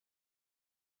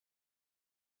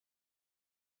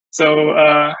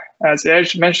So as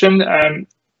Edge mentioned,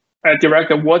 I direct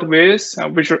the Waterloo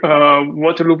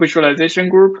Visualization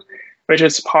Group, which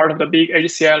is part of the big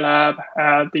HCI lab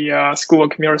at the School of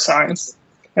Computer Science.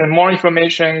 And more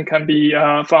information can be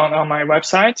found on my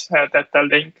website at the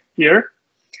link here.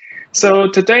 So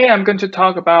today I'm going to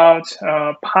talk about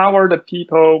Power the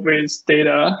People with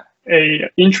Data, an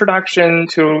introduction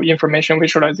to information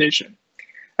visualization.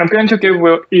 I'm going to give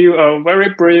you a very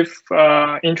brief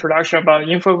introduction about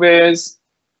InfoVis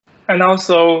and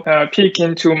also peek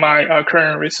into my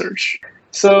current research.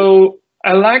 So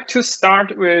I like to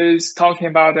start with talking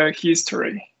about the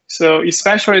history. So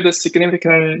especially the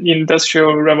significant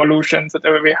industrial revolutions that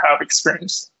we have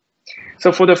experienced.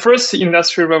 So for the first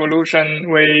industrial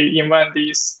revolution, we invented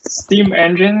the steam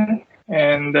engine.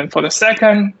 And then for the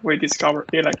second, we discovered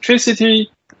electricity.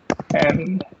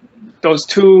 And those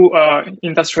two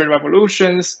industrial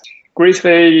revolutions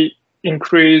greatly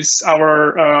increase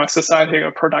our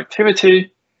societal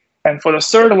productivity. And for the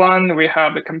third one, we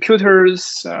have the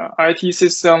computers, IT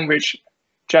system, which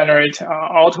generate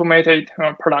automated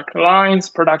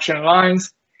production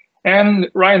lines. And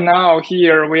right now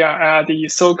here, we are at the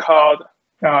so-called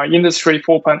Industry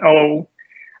 4.0,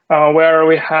 where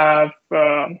we have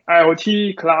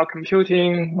IoT, cloud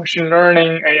computing, machine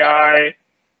learning, AI,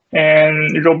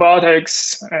 and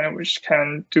robotics, which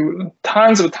can do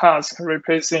tons of tasks,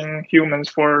 replacing humans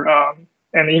for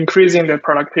and increasing the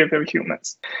productivity of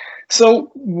humans.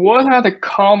 So what are the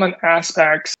common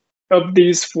aspects of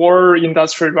these four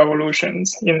industrial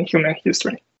revolutions in human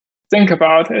history? Think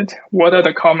about it. What are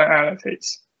the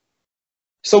commonalities?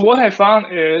 So what I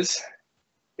found is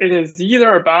it is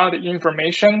either about the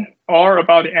information or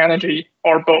about the energy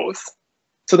or both.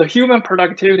 So the human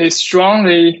productivity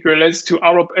strongly relates to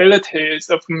our abilities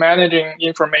of managing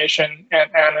information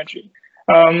and energy.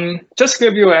 Just to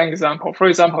give you an example, for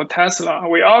example, Tesla,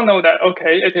 we all know that,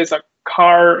 okay, it is a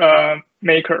car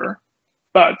maker,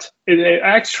 but it is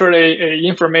actually an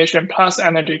information plus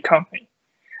energy company.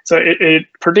 So it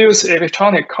produces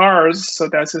electronic cars, so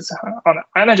that is on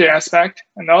the energy aspect,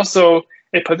 and also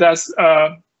it possesses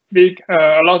a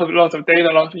lot of data,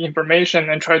 a lot of information,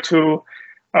 and try to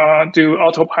do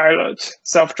autopilot,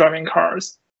 self-driving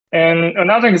cars. And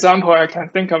another example I can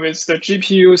think of is the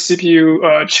GPU,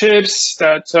 CPU chips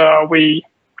that we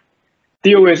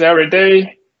deal with every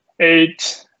day.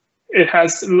 It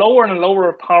has lower and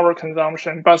lower power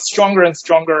consumption, but stronger and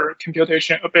stronger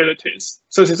computation abilities.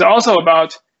 So it's also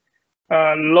about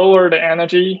lower the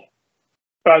energy,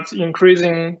 but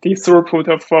increasing the throughput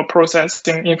of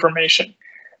processing information.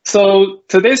 So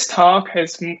today's talk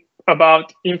is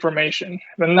about information,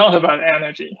 but not about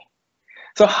energy.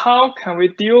 So how can we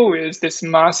deal with this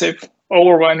massive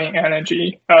overwhelming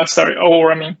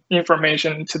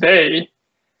information today?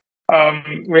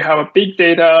 We have a big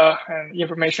data and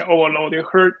information overload. You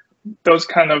heard those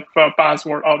kind of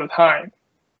buzzwords all the time.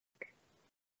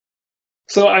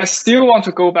 So I still want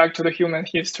to go back to the human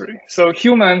history. So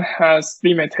human has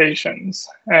limitations,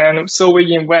 and so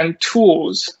we invent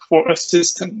tools for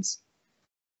assistance.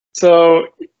 So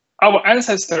our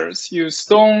ancestors used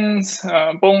stones,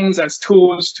 bones as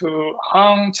tools to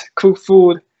hunt, cook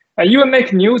food, and even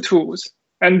make new tools.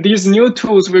 And these new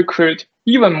tools will create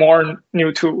even more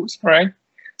new tools, right?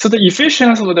 So the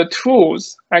efficiency of the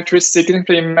tools actually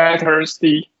significantly matters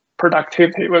the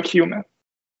productivity of a human.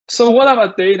 So what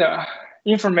about data,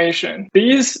 information?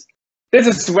 This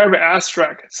is very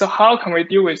abstract. So how can we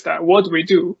deal with that? What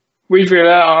do? We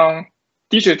rely on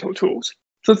digital tools.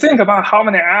 So think about how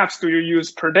many apps do you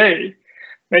use per day?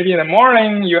 Maybe in the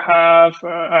morning you have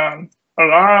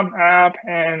alarm app,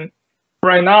 and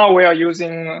right now we are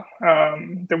using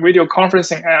the video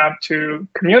conferencing app to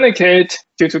communicate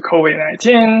due to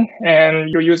COVID-19, and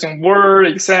you're using Word,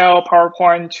 Excel,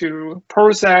 PowerPoint to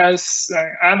process,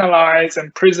 analyze,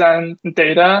 and present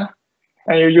data.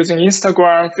 And you're using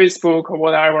Instagram, Facebook, or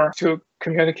whatever to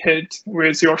communicate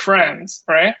with your friends,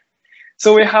 right?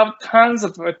 So we have tons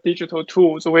of digital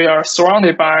tools. We are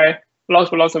surrounded by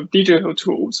lots of digital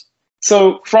tools.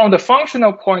 So from the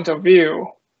functional point of view,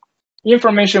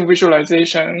 information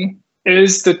visualization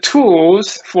is the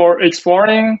tools for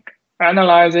exploring,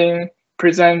 analyzing,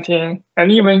 presenting,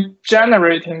 and even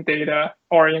generating data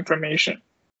or information.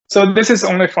 So this is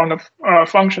only from the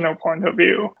functional point of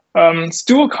view.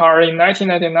 Stuhlkar in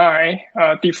 1999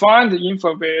 defined the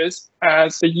InfoVis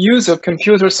as the use of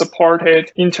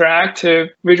computer-supported interactive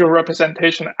visual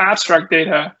representation of abstract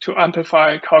data to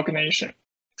amplify cognition.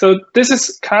 So this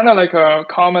is kind of like a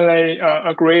commonly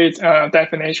agreed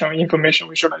definition of information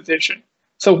visualization.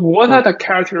 So what are the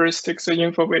characteristics of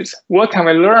InfoVis? What can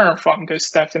we learn from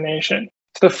this definition?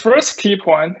 The first key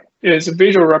point is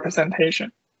visual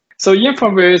representation. So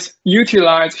InfoVis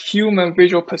utilize human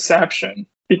visual perception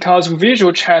because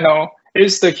visual channel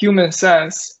is the human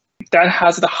sense that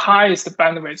has the highest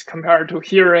bandwidth compared to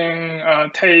hearing,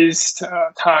 taste,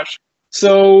 touch.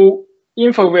 So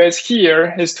InfoVis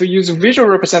here is to use visual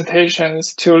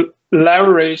representations to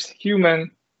leverage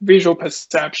human visual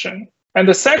perception. And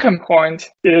the second point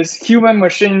is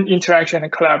human-machine interaction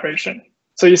and collaboration.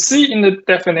 So you see in the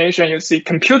definition, you see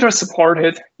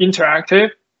computer-supported, interactive,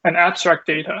 and abstract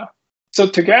data. So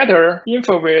together,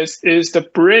 InfoVis is the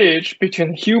bridge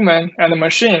between human and the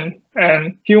machine,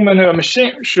 and human and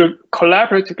machine should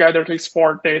collaborate together to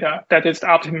export data. That is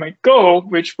the ultimate goal,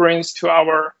 which brings to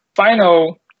our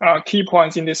final key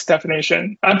points in this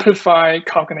definition: amplify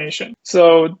cognition.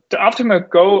 So the ultimate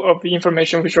goal of the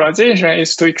information visualization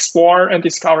is to explore and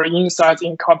discover insights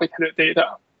in complicated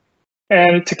data.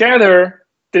 And together,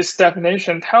 this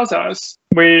definition tells us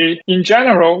in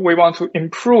general, we want to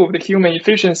improve the human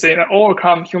efficiency and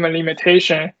overcome human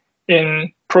limitation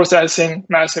in processing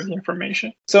massive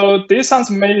information. So this sounds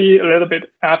maybe a little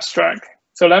bit abstract.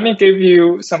 So let me give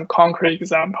you some concrete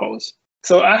examples.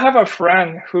 So I have a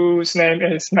friend whose name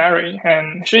is Mary,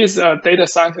 and she's a data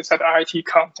scientist at an IT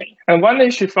company. And one day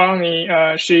she found me,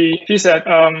 she said,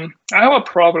 I have a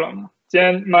problem.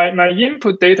 Then my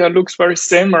input data looks very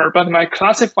similar, but my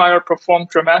classifier performed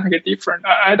dramatically different.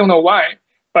 I don't know why.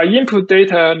 By input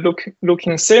data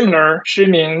looking similar, she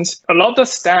means a lot of the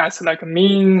stats like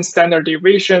mean, standard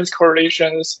deviations,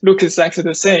 correlations look exactly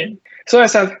the same. So I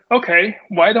said, okay,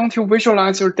 why don't you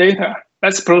visualize your data?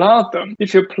 Let's plot them.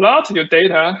 If you plot your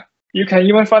data, you can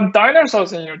even find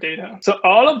dinosaurs in your data. So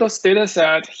all of those data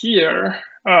sets here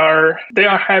they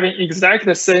are having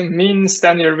exactly the same mean,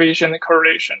 standard deviation, and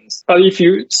correlations. But if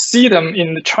you see them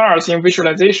in the charts in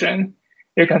visualization,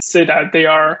 you can see that they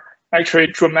are actually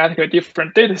dramatically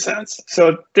different data sets.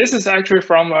 So this is actually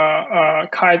from a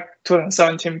Kite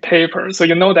 2017 paper. So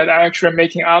you know that I'm actually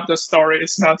making up the story.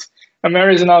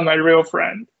 Mary is not my real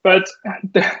friend. But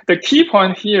the key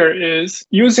point here is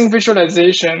using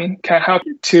visualization can help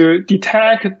to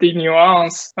detect the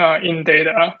nuance in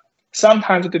data.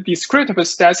 Sometimes the descriptive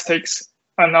statistics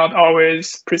are not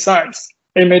always precise.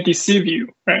 It may deceive you,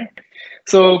 right?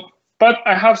 But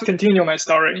I have to continue my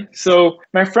story. So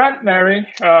my friend Mary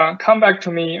come back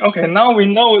to me. Okay, now we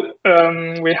know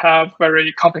we have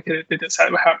very complicated data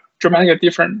set. We have dramatically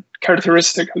different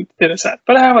characteristic data set.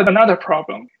 But I have another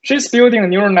problem. She's building a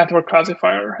neural network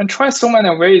classifier and tries so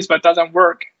many ways, but doesn't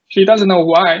work. She doesn't know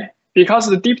why. Because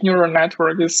the deep neural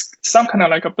network is some kind of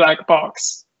like a black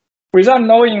box. Without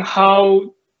knowing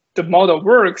how the model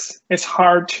works, it's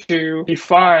hard to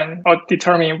define or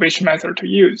determine which method to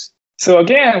use. So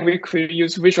again, we could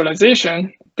use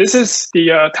visualization. This is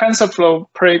the TensorFlow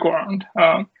playground,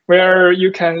 where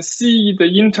you can see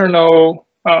the internal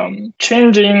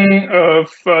changing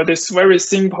of this very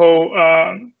simple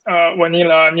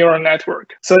vanilla neural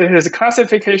network. So it is a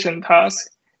classification task.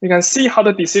 You can see how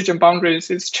the decision boundaries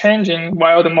is changing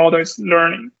while the model is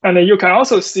learning. And then you can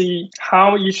also see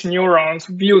how each neuron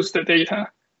views the data.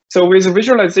 So with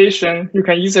visualization, you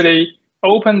can easily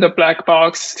open the black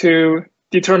box to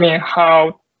determine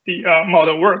how the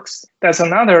model works. That's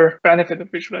another benefit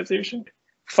of visualization.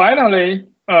 Finally,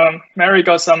 Mary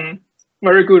got some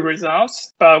very good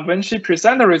results, but when she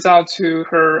presented the result to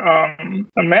her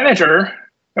manager,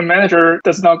 the manager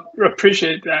does not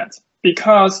appreciate that.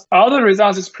 Because all the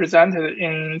results is presented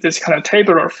in this kind of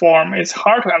tabular form, it's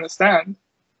hard to understand.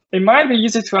 It might be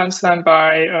easy to understand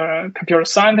by a computer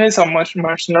scientist or machine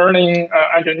learning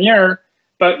engineer,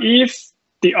 but if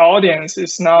the audience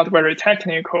is not very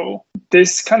technical,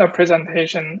 this kind of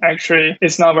presentation actually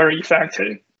is not very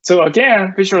effective. So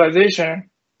again, visualization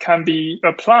can be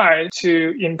applied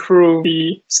to improve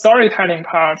the storytelling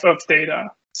part of data.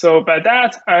 So by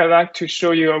that, I'd like to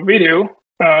show you a video,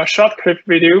 a short clip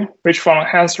video, which from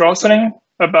Hans Rosling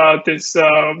about this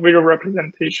visual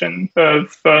representation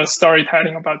of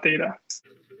storytelling about data.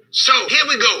 So here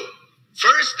we go.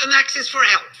 First, an axis for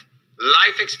health,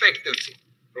 life expectancy,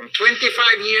 from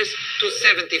 25 years to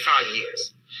 75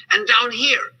 years. And down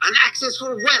here, an axis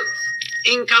for wealth,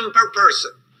 income per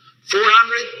person, $400,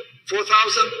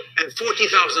 $4,000, and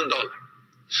 $40,000.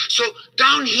 So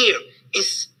down here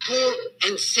is poor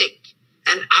and sick,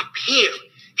 and up here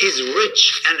is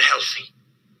rich and healthy.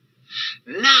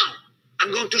 Now,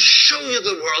 I'm going to show you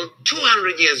the world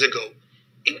 200 years ago,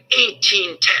 in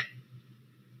 1810.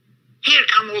 Here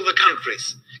come all the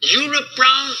countries. Europe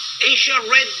brown, Asia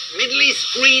red, Middle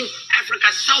East green, Africa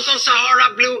south of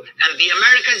Sahara blue, and the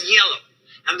Americas yellow.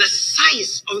 And the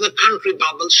size of the country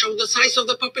bubble shows the size of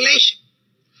the population.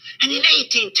 And in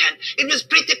 1810, it was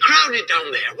pretty crowded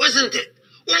down there, wasn't it?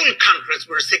 All countries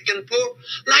were sick and poor.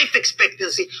 Life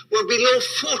expectancy were below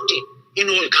 40 in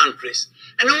all countries.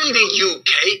 And only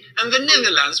UK and the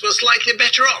Netherlands were slightly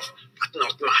better off, but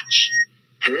not much.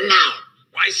 And now,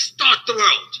 why start the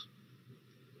world?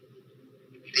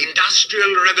 The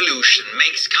Industrial Revolution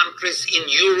makes countries in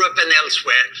Europe and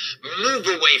elsewhere move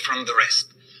away from the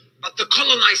rest. But the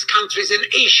colonized countries in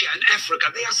Asia and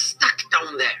Africa, they are stuck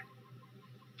down there.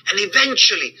 And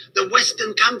eventually, the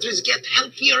Western countries get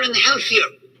healthier and healthier.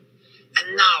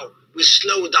 And now we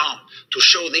slow down to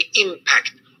show the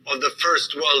impact of the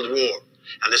First World War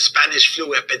and the Spanish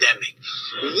flu epidemic.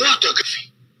 What a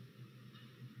thing!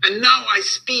 And now I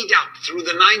speed up through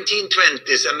the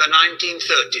 1920s and the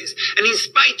 1930s. And in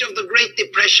spite of the Great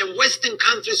Depression, Western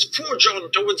countries forge on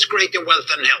towards greater wealth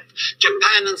and health.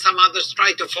 Japan and some others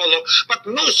try to follow, but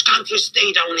most countries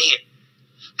stay down here.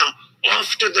 Now,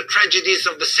 after the tragedies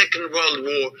of the Second World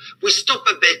War, we stop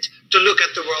a bit to look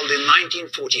at the world in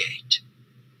 1948.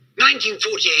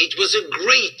 1948 was a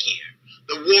great year.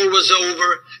 The war was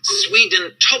over,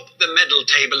 Sweden topped the medal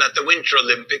table at the Winter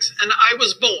Olympics, and I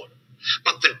was born.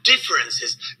 But the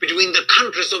differences between the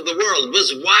countries of the world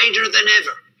was wider than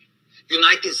ever.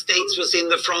 United States was in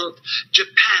the front,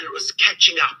 Japan was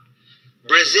catching up.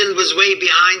 Brazil was way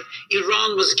behind,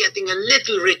 Iran was getting a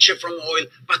little richer from oil,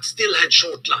 but still had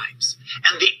short lives.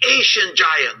 And the Asian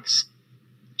giants,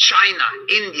 China,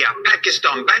 India,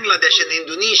 Pakistan, Bangladesh, and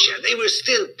Indonesia, they were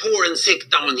still poor and sick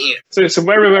down here. So it's a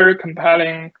very, very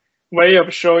compelling way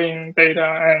of showing data,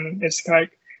 and it's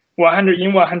like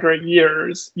 100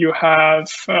 years, you have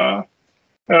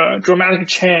a dramatic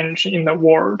change in the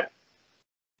world.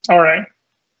 All right.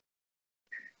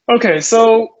 Okay,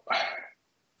 so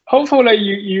hopefully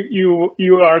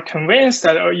you are convinced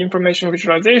that information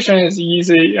visualization is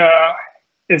easy,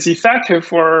 is effective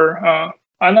for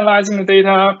analyzing the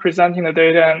data, presenting the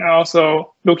data, and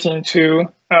also looking into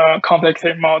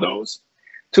complicated models.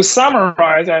 To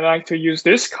summarize, I like to use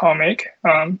this comic.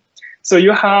 So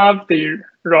you have the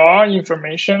raw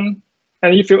information,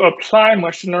 and if you apply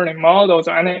machine learning models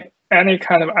or any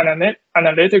kind of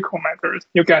analytical methods,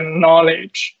 you get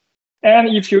knowledge.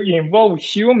 And if you involve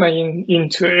human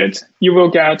into it, you will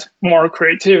get more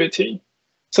creativity.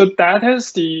 So that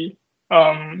is the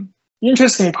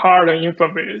interesting part of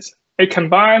InfoVis. It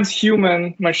combines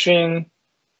human, machine,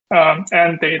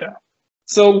 and data.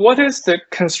 So what is the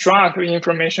construct of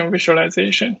information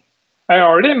visualization? I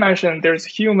already mentioned there's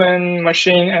human,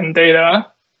 machine, and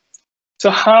data. So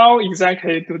how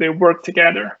exactly do they work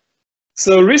together?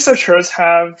 So researchers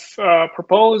have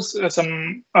proposed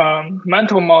some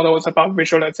mental models about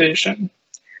visualization.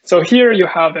 So here you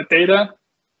have the data,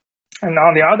 and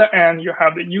on the other end, you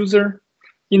have the user.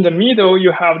 In the middle,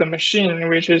 you have the machine,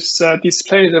 which is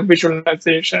displays the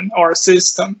visualization or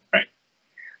system, right?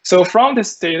 So from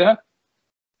this data,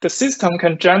 the system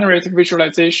can generate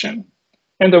visualization,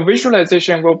 and the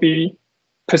visualization will be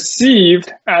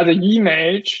perceived as an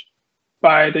image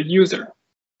by the user.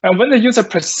 And when the user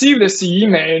perceives this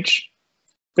image,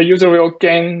 the user will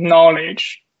gain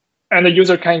knowledge, and the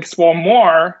user can explore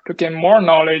more to gain more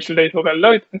knowledge little by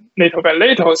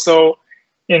little. So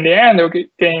in the end, they'll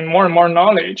gain more and more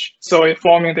knowledge. So it's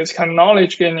forming this kind of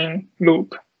knowledge gaining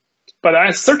loop. But at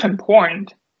a certain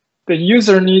point, the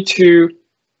user needs to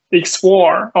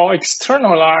explore or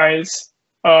externalize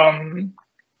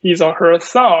his or her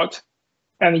thought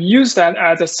and use that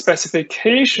as a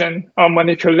specification or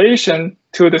manipulation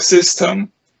to the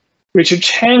system, which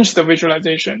change the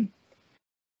visualization.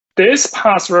 This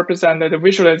path represents that the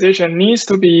visualization needs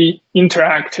to be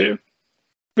interactive.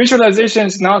 Visualization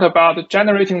is not about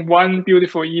generating one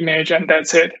beautiful image and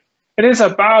that's it. It is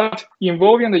about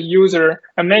involving the user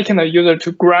and making the user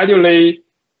to gradually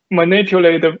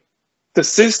manipulate the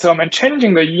system and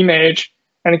changing the image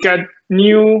and get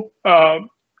new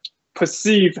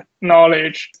perceived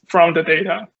knowledge from the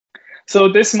data. So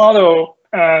this model,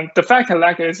 the fact I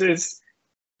like is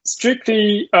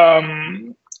strictly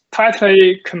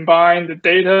tightly combine the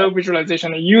data,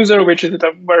 visualization, and user, which is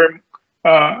the very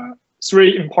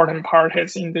three important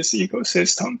parties in this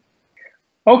ecosystem.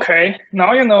 Okay,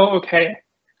 now you know, okay,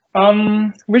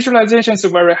 visualization is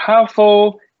very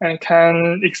helpful and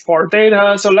can export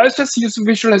data. So let's just use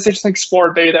visualization to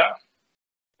export data.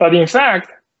 But in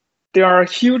fact, there are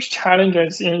huge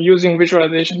challenges in using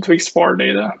visualization to export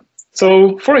data.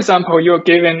 So for example, you're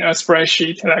given a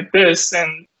spreadsheet like this,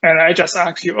 and I just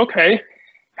ask you, okay,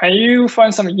 can you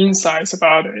find some insights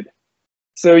about it?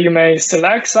 So you may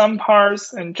select some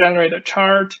parts and generate a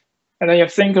chart, and then you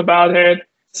think about it,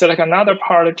 select another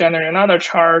part, generate another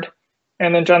chart,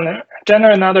 and then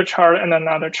generate another chart and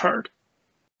another chart.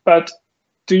 But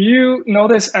do you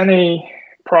notice any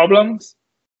problems?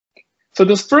 So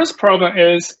the first problem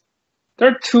is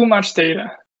there's too much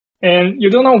data, and you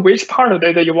don't know which part of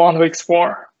data you want to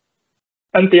explore.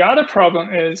 And the other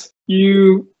problem is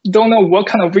you don't know what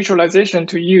kind of visualization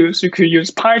to use. You could use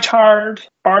pie chart,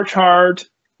 bar chart,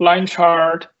 line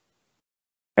chart.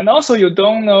 And also you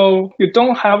don't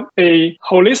have a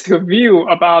holistic view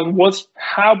about what's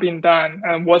have been done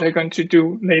and what they're going to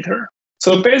do later.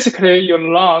 So basically you're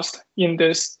lost in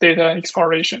this data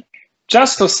exploration.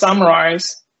 Just to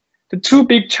summarize, the two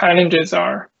big challenges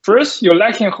are, first, you're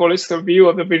lacking a holistic view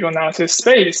of the visual analysis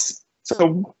space.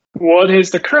 So what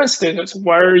is the current status,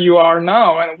 where you are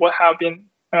now, and what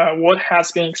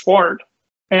has been explored?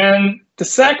 And the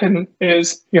second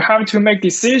is you have to make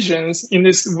decisions in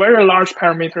this very large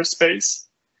parameter space.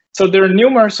 So there are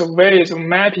numerous ways of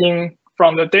mapping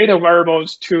from the data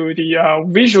variables to the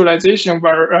visualization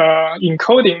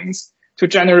encodings to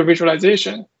generate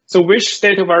visualization. So which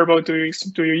data variable do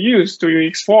you use, do you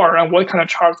explore, and what kind of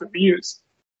charts do you use?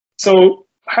 So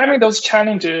having those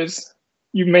challenges,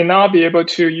 you may not be able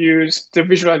to use the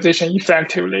visualization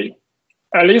effectively,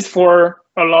 at least for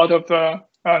a lot of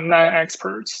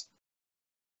non-experts.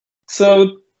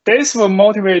 So this will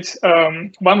motivate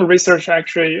one research,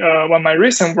 actually, one of my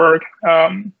recent work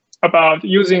about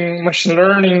using machine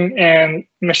learning and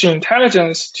machine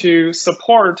intelligence to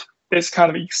support this kind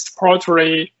of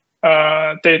exploratory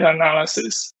data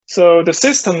analysis. So the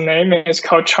system name is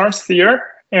called ChartSphere,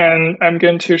 and I'm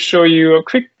going to show you a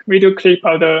quick video clip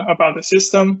about the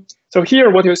system. So here,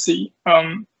 what you see.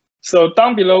 So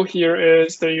down below here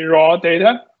is the raw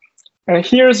data. And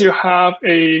here's you have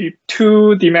a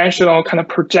two-dimensional kind of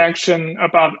projection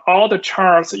about all the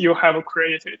charts you have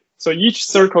created. So each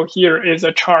circle here is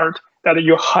a chart that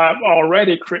you have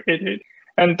already created.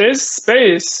 And this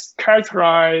space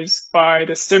characterized by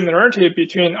the similarity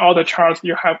between all the charts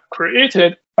you have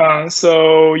created.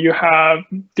 So you have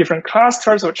different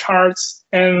clusters of charts.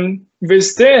 And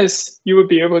with this, you will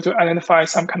be able to identify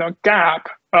some kind of gap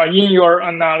in your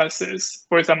analysis.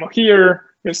 For example, here,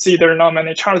 you see there are not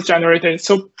many charts generated.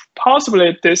 So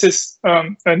possibly this is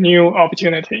a new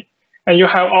opportunity. And you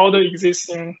have all the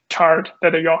existing chart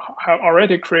that you have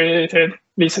already created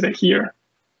listed here.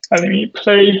 And let me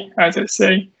play, as I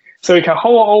say. So you can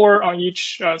hover over on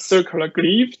each circular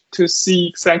glyph to see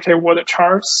exactly what the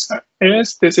charts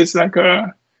is. This is like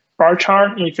a bar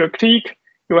chart. If you click,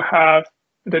 you have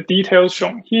the details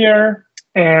shown here.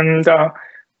 And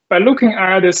by looking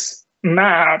at this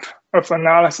map of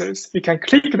analysis, you can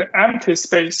click the empty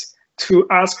space to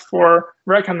ask for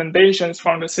recommendations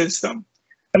from the system.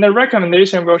 And the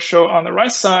recommendation will show on the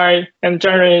right side and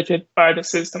generated by the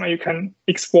system. You can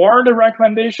explore the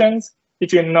recommendations.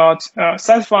 If you're not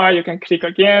satisfied, you can click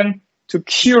again to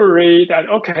query that,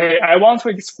 okay, I want to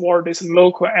explore this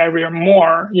local area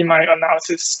more in my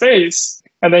analysis space.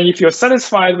 And then if you're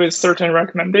satisfied with certain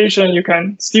recommendation, you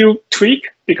can still tweak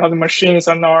because the machines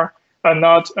are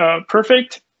not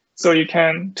perfect. So you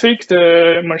can tweak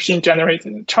the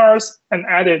machine-generated charts and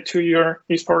add it to your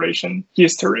exploration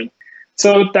history.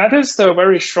 So that is the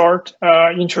very short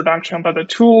introduction about the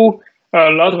tool. A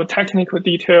lot of technical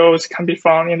details can be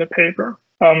found in the paper.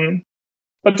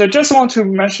 But I just want to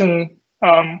mention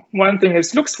one thing.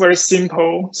 It looks very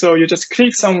simple. So you just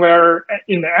click somewhere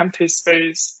in the empty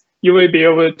space, you will be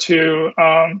able to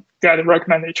get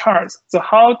recommended charts. So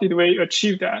how did we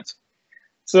achieve that?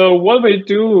 So what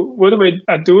we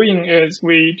are doing is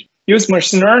we use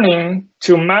machine learning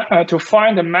to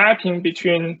find the mapping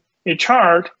between a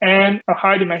chart and a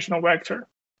high dimensional vector.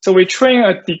 So we train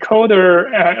a decoder,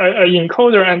 an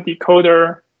encoder and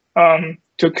decoder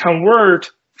to convert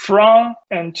from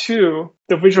and to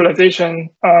the visualization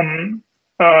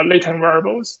latent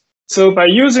variables. So by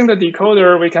using the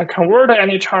decoder, we can convert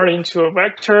any chart into a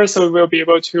vector. So we'll be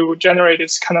able to generate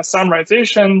this kind of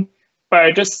summarization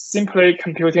by just simply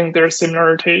computing their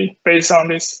similarity based on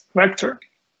this vector.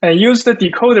 And use the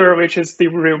decoder, which is the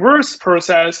reverse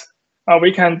process,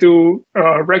 we can do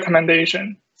a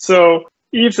recommendation. So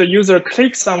if the user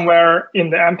clicks somewhere in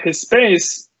the empty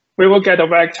space, we will get a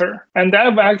vector. And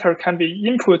that vector can be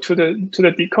input to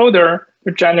the decoder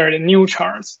to generate new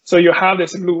charts. So you have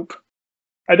this loop.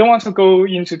 I don't want to go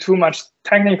into too much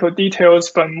technical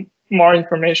details, but more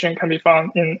information can be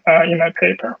found in my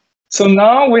paper. So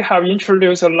now we have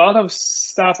introduced a lot of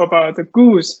stuff about the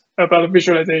goods about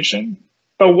visualization.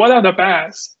 But what are the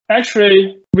bads?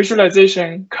 Actually,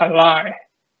 visualization can lie.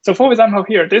 So for example,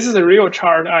 here, this is a real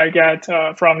chart I get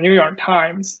from New York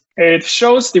Times. It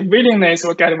shows the willingness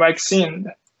to get vaccinated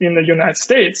in the United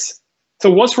States.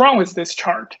 So what's wrong with this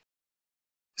chart?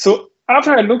 So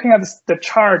after looking at the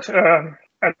chart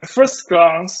at first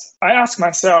glance, I ask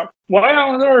myself, why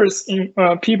on earth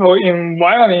people in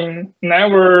Wyoming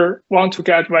never want to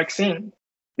get vaccine?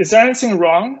 Is there anything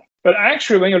wrong? But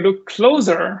actually, when you look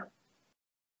closer,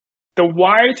 the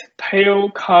white pale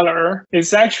color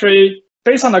is actually,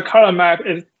 based on the color map,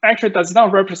 it actually does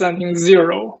not represent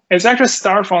 0. It's actually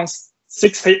start from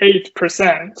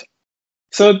 68%.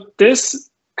 So this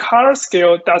color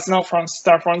scale does not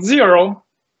start from 0,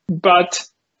 but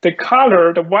the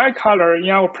color, the white color in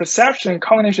our perception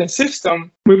cognition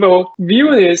system, we will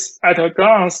view this at a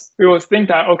glance. We will think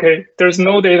that, okay, there's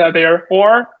no data there,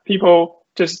 or people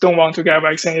just don't want to get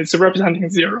vaccine. It's representing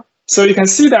 0. So you can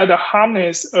see that the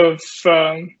harmness of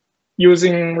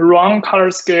using wrong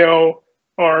color scale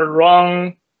or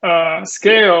wrong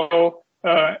scale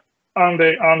on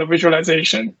the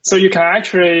visualization. So you can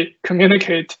actually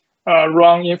communicate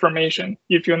wrong information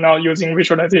if you're not using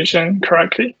visualization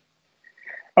correctly.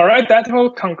 All right, that will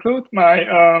conclude my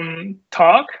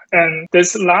talk. And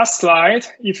this last slide,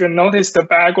 if you notice the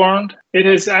background, it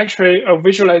is actually a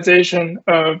visualization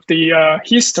of the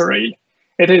history.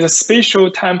 It is a spatial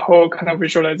temporal kind of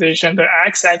visualization. The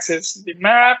x-axis, the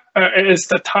map, is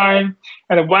the time,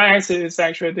 and the y-axis is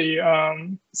actually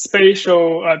the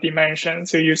spatial dimension.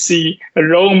 So you see the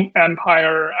Rome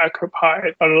Empire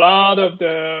occupied a lot of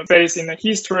the space in the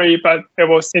history, but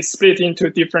it's split into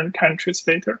different countries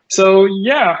later. So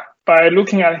yeah, by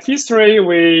looking at history,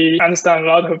 we understand a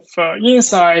lot of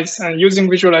insights, and using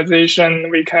visualization,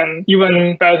 we can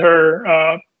even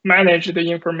better manage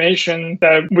the information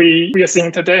that we are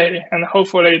seeing today, and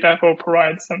hopefully that will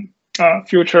provide some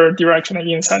future direction and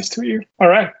insights to you. All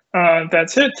right,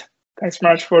 that's it. Thanks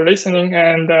much for listening,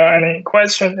 and any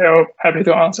question, I'm happy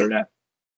to answer that.